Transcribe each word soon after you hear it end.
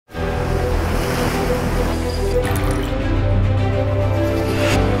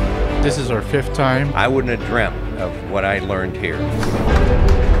This is our 5th time. I wouldn't have dreamt of what I learned here.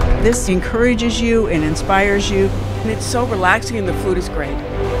 This encourages you and inspires you. And it's so relaxing and the food is great.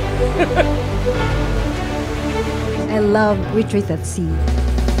 I love Retreat at Sea,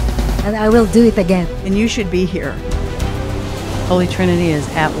 and I will do it again. And you should be here. Holy Trinity is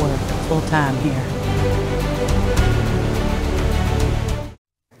at work full time here.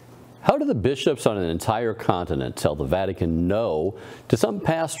 How do the bishops on an entire continent tell the Vatican no to some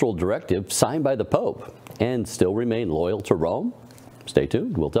pastoral directive signed by the Pope and still remain loyal to Rome? Stay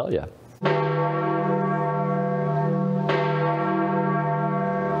tuned, we'll tell you.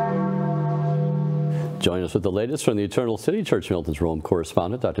 Join us with the latest from the Eternal City, Church Militant's Rome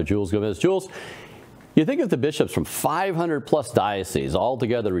correspondent, Dr. Jules Gomes. Jules, you think if the bishops from 500 plus dioceses all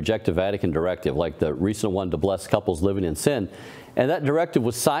together reject a Vatican directive, like the recent one to bless couples living in sin, and that directive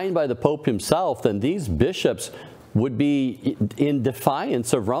was signed by the Pope himself, then these bishops would be in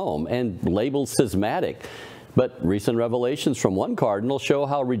defiance of Rome and labeled schismatic. But recent revelations from one cardinal show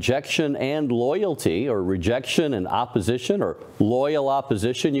how rejection and loyalty, or rejection and opposition, or loyal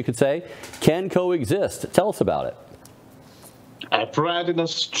opposition, you could say, can coexist. Tell us about it. Brad, in a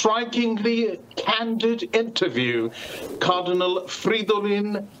strikingly candid interview, Cardinal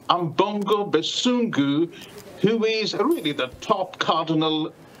Fridolin Ambongo Besungu, who is really the top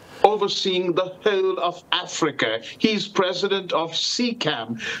cardinal overseeing the whole of Africa. He's president of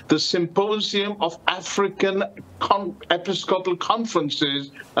SICAM, the Symposium of African Episcopal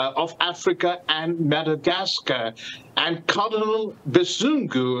Conferences of Africa and Madagascar. And Cardinal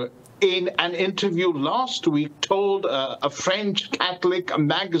Besungu, in an interview last week, told a French Catholic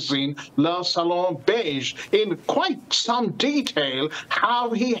magazine, La Salon Beige, in quite some detail how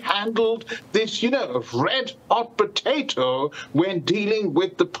he handled this, red hot potato when dealing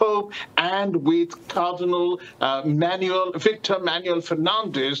with the Pope and with Cardinal Victor Manuel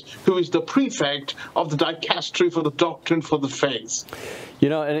Fernandez, who is the prefect of the Dicastery for the Doctrine for the Faith.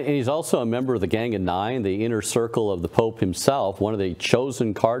 And he's also a member of the Gang of Nine, the inner circle of the Pope himself, one of the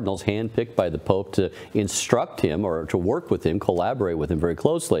chosen cardinals handpicked by the Pope to instruct him or to work with him, collaborate with him very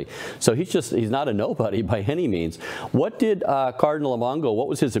closely. So he's not a nobody by any means. What did Cardinal Ambongo, what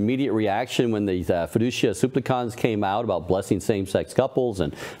was his immediate reaction when the Fiducia Supplicans came out about blessing same-sex couples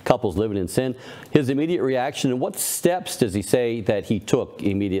and couples living in sin? His immediate reaction, and what steps does he say that he took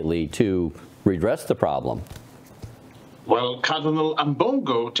immediately to redress the problem? Well, Cardinal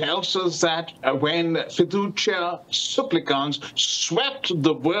Ambongo tells us that when Fiducia Supplicans swept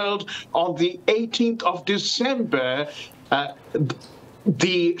the world on the 18th of December,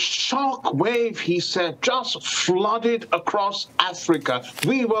 the shock wave, he said, just flooded across Africa.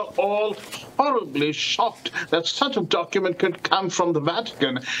 We were all horribly shocked that such a document could come from the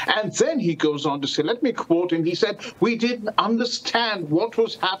Vatican. And then he goes on to say, let me quote him, he said, we didn't understand what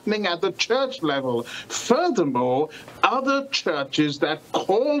was happening at the church level. Furthermore, other churches that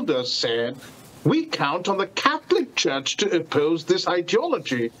called us said, we count on the Catholic Church to oppose this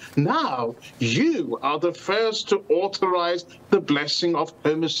ideology. Now, you are the first to authorize the blessing of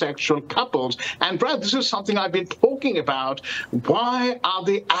homosexual couples. And Brad, this is something I've been talking about. Why are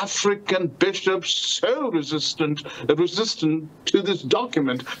the African bishops so resistant to this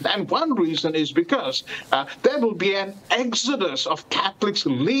document? And one reason is because there will be an exodus of Catholics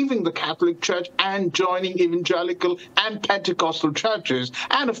leaving the Catholic Church and joining evangelical and Pentecostal churches.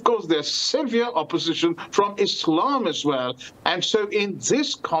 And of course, there's severe opposition from Islam as well. And so in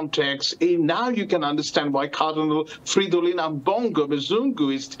this context, now you can understand why Cardinal Fridolin Ambongo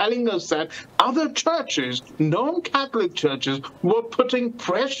Besungu is telling us that other churches, non-Catholic churches, were putting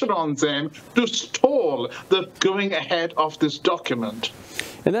pressure on them to stall the going ahead of this document.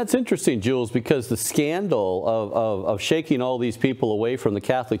 And that's interesting, Jules, because the scandal of shaking all these people away from the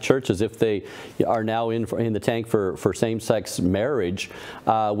Catholic Church as if they are now in the tank for same-sex marriage,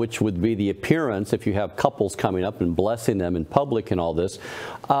 which would be the appearance if you have couples coming up and blessing them in public and all this.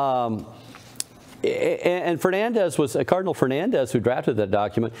 And Fernandez was Cardinal Fernandez, who drafted that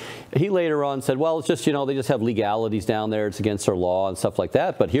document. He later on said, well, it's just, they just have legalities down there. It's against their law and stuff like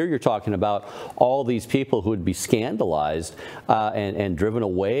that. But here you're talking about all these people who would be scandalized and driven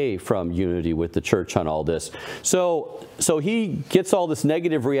away from unity with the church on all this. So he gets all this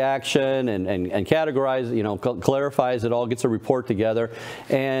negative reaction and categorizes, clarifies it all, gets a report together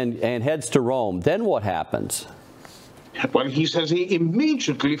and heads to Rome. Then what happens? Well, he says he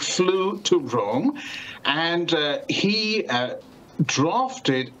immediately flew to Rome, and he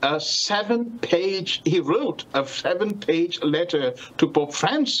drafted a 7-page, he wrote a 7-page letter to Pope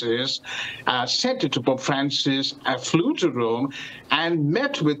Francis, sent it to Pope Francis, flew to Rome, and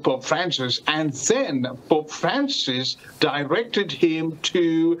met with Pope Francis, and then Pope Francis directed him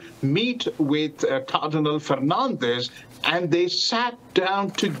to meet with Cardinal Fernández, and they sat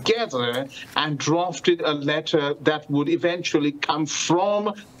down together and drafted a letter that would eventually come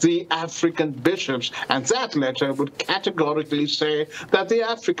from the African bishops. And that letter would categorically say that the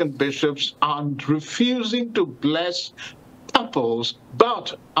African bishops are refusing to bless couples,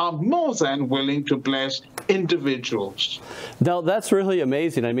 but are more than willing to bless individuals. Now, that's really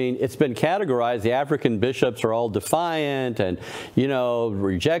amazing. I mean, it's been categorized. The African bishops are all defiant and, you know,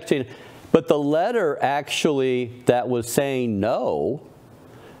 rejecting. But the letter actually that was saying no,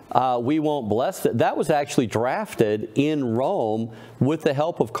 we won't bless it, that was actually drafted in Rome with the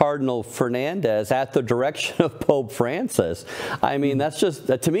help of Cardinal Fernández at the direction of Pope Francis. I mean, that's just,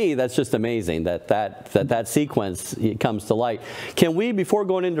 to me, that's just amazing that sequence comes to light. Can we, before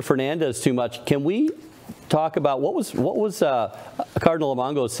going into Fernández too much, can we talk about what was Cardinal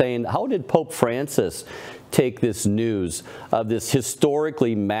Ambongo saying? How did Pope Francis take this news of this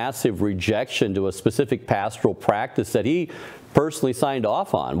historically massive rejection to a specific pastoral practice that he personally signed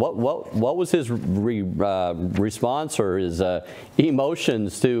off on? What was his response or his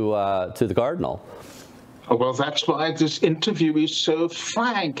emotions to the Cardinal? Well, that's why this interview is so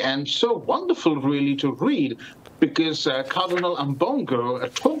frank and so wonderful, really, to read, because Cardinal Ambongo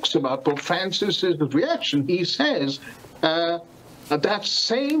talks about Pope Francis's reaction. He says, that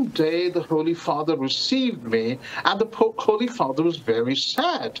same day the Holy Father received me, and the Holy Father was very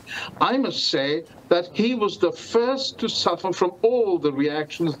sad. I must say that he was the first to suffer from all the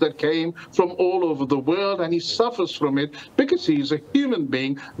reactions that came from all over the world, and he suffers from it because he's a human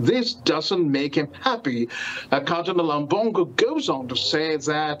being. This doesn't make him happy. Cardinal Ambongo goes on to say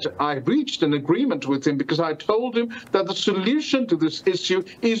that I reached an agreement with him because I told him that the solution to this issue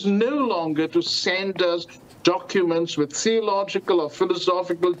is no longer to send us documents with theological or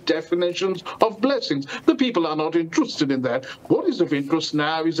philosophical definitions of blessings. The people are not interested in that. What is of interest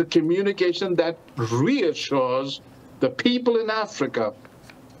now is a communication that reassures the people in Africa,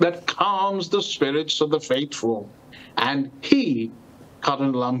 that calms the spirits of the faithful. And he,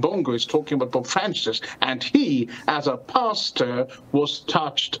 Cardinal Ambongo, is talking about Pope Francis, and he, as a pastor, was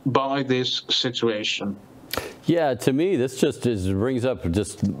touched by this situation. Yeah, to me, this just brings up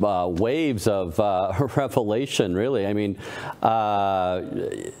just waves of revelation, really. I mean,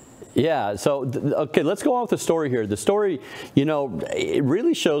 yeah, so, okay, let's go on with the story here. The story, you know, it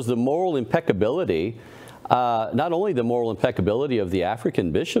really shows the moral impeccability, not only the moral impeccability of the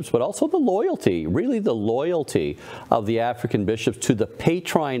African bishops, but also the loyalty, really the loyalty of the African bishops to the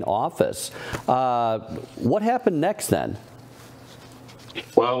Patrine office. What happened next then?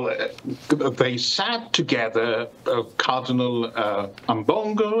 Well, they sat together, Cardinal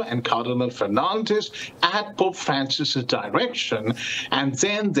Ambongo and Cardinal Fernández, at Pope Francis's direction, and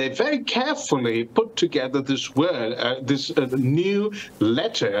then they very carefully put together this new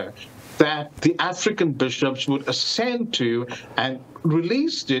letter that the African bishops would assent to, and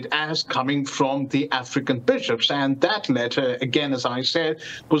released it as coming from the African bishops. And that letter, again, as I said,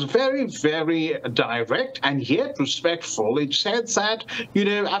 was very, very direct and yet respectful. It said that, you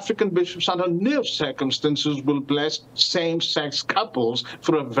know, African bishops under no circumstances will bless same-sex couples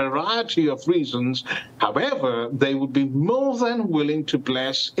for a variety of reasons. However, they would be more than willing to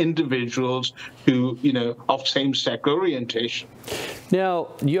bless individuals who, you know, of same-sex orientation. Now,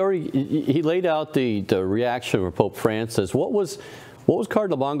 he laid out the reaction of Pope Francis. What was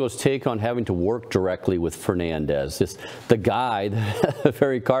Cardinal Ambongo's take on having to work directly with Fernández, the guy, the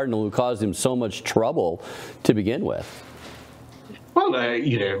very cardinal who caused him so much trouble to begin with? Well,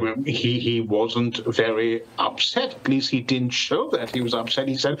 you know, he wasn't very upset. At least he didn't show that he was upset.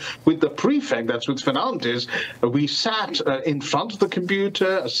 He said, with the prefect, that's with Fernández, we sat in front of the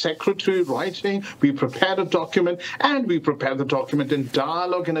computer, a secretary writing, we prepared a document, and we prepared the document in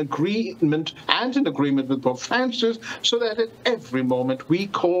dialogue and agreement, and in agreement with Pope Francis, so that at every moment we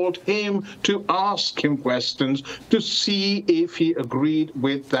called him to ask him questions to see if he agreed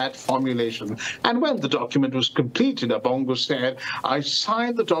with that formulation. And when the document was completed, Ambongo said, I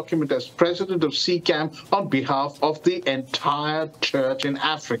signed the document as president of CCAM on behalf of the entire church in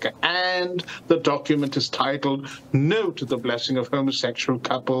Africa. And the document is titled, No to the Blessing of Homosexual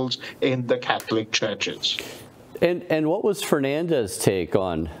Couples in the Catholic Churches. And what was Fernández's take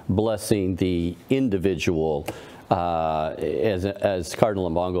on blessing the individual? As Cardinal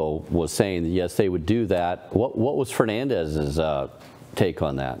Ambongo was saying, yes, they would do that. What was Fernández's take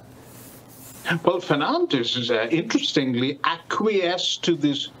on that? Well, Fernandez is interestingly acquiesced to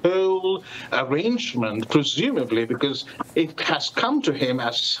this whole arrangement, presumably because it has come to him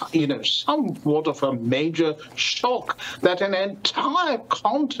as, somewhat of a major shock that an entire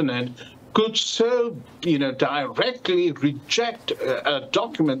continent could so, directly reject a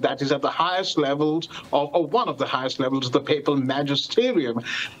document that is at the highest levels, or one of the highest levels of the papal magisterium.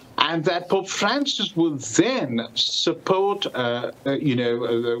 And that Pope Francis will then support, Cardinal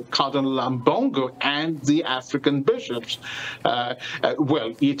Ambongo and the African bishops.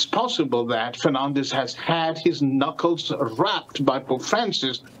 Well, it's possible that Fernandez has had his knuckles rapped by Pope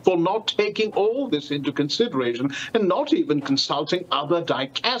Francis for not taking all this into consideration and not even consulting other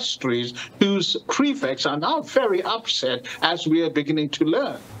dicasteries whose prefects are now very upset, as we are beginning to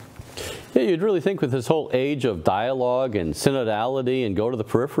learn. Yeah, you'd really think with this whole age of dialogue and synodality and go to the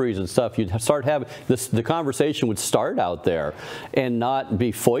peripheries and stuff, you'd start having this, the conversation would start out there and not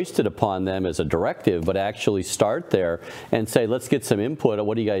be foisted upon them as a directive, but actually start there and say, let's get some input on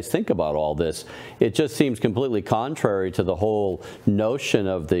what do you guys think about all this. It just seems completely contrary to the whole notion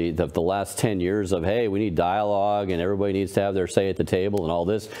of the last 10 years of, hey, we need dialogue and everybody needs to have their say at the table and all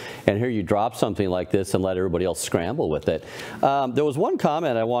this. And here you drop something like this and let everybody else scramble with it. There was one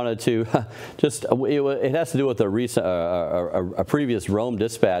comment I wanted to it has to do with a previous Rome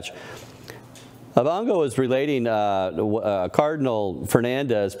dispatch. Ambongo is relating, Cardinal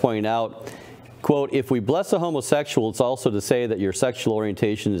Fernández pointing out, quote, if we bless a homosexual, it's also to say that your sexual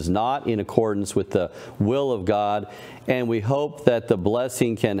orientation is not in accordance with the will of God, and we hope that the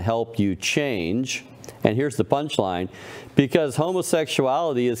blessing can help you change. And here's the punchline, because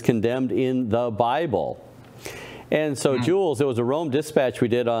homosexuality is condemned in the Bible. And so, Jules, there was a Rome dispatch we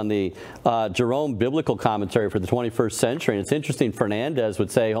did on the Jerome biblical commentary for the 21st century. And it's interesting, Fernandez would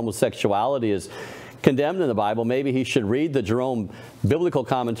say homosexuality is condemned in the Bible. Maybe he should read the Jerome biblical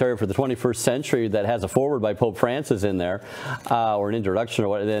commentary for the 21st century that has a foreword by Pope Francis in there, or an introduction, or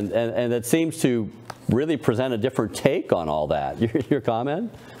what, and it seems to really present a different take on all that. Your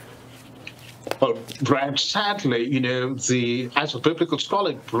comment? Well, Brad, sadly, as a biblical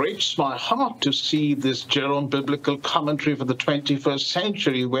scholar, it breaks my heart to see this Jerome biblical commentary for the 21st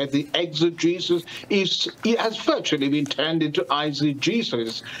century, where the exegesis has virtually been turned into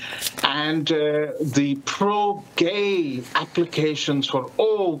eisegesis, and the pro-gay applications for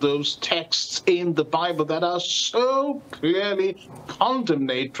all those texts in the Bible that are so clearly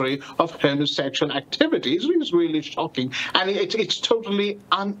condemnatory of homosexual activities is really shocking, and it's totally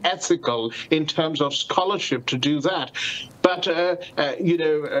unethical in terms of scholarship to do that. But,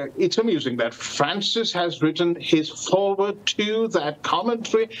 it's amusing that Francis has written his foreword to that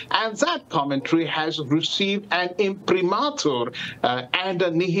commentary, and that commentary has received an imprimatur and a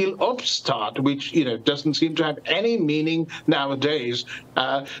nihil obstat, which, doesn't seem to have any meaning nowadays.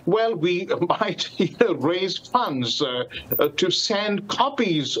 Well, we might, raise funds to send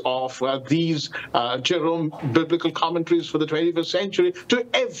copies of these Jerome biblical commentaries for the 21st century to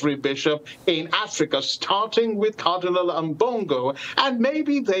every bishop in Africa, starting with Cardinal Ambongo, and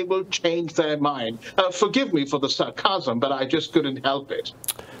maybe they will change their mind. Forgive me for the sarcasm, but I just couldn't help it.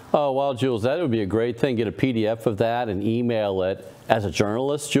 Oh, well, Jules, that would be a great thing. Get a PDF of that and email it as a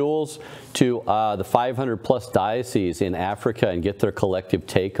journalist, Jules, to the 500-plus dioceses in Africa and get their collective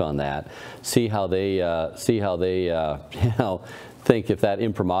take on that. See how they think if that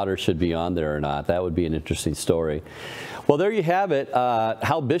imprimatur should be on there or not. That would be an interesting story. Well, there you have it,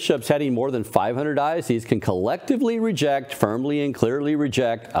 how bishops heading more than 500 dioceses can collectively reject, firmly and clearly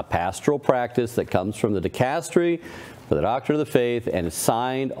reject, a pastoral practice that comes from the dicastery for the doctrine of the faith and is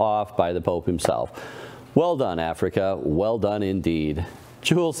signed off by the Pope himself. Well done, Africa. Well done indeed.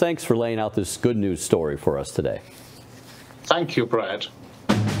 Jules, thanks for laying out this good news story for us today. Thank you, Brad.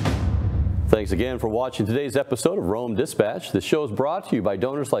 Thanks again for watching today's episode of Rome Dispatch. This show is brought to you by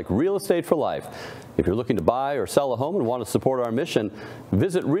donors like Real Estate for Life. If you're looking to buy or sell a home and want to support our mission,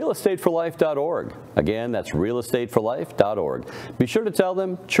 visit realestateforlife.org. Again, that's realestateforlife.org. Be sure to tell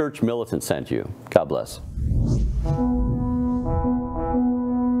them Church Militant sent you. God bless.